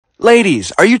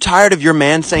Ladies, are you tired of your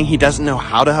man saying he doesn't know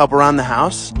how to help around the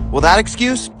house? Well, that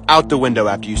excuse, out the window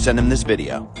after you send him this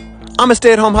video. I'm a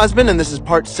stay-at-home husband, and this is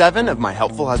part 7 of my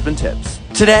helpful husband tips.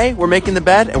 Today, we're making the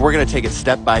bed, and we're gonna take it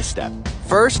step by step.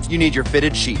 First, you need your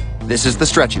fitted sheet. This is the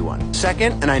stretchy one.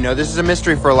 Second, and I know this is a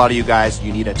mystery for a lot of you guys,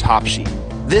 you need a top sheet.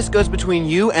 This goes between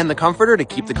you and the comforter to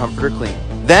keep the comforter clean.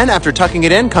 Then, after tucking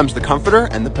it in, comes the comforter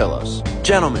and the pillows.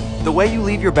 Gentlemen, the way you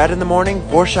leave your bed in the morning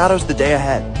foreshadows the day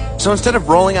ahead. So instead of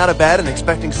rolling out of bed and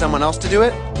expecting someone else to do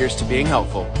it, here's to being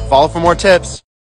helpful. Follow for more tips.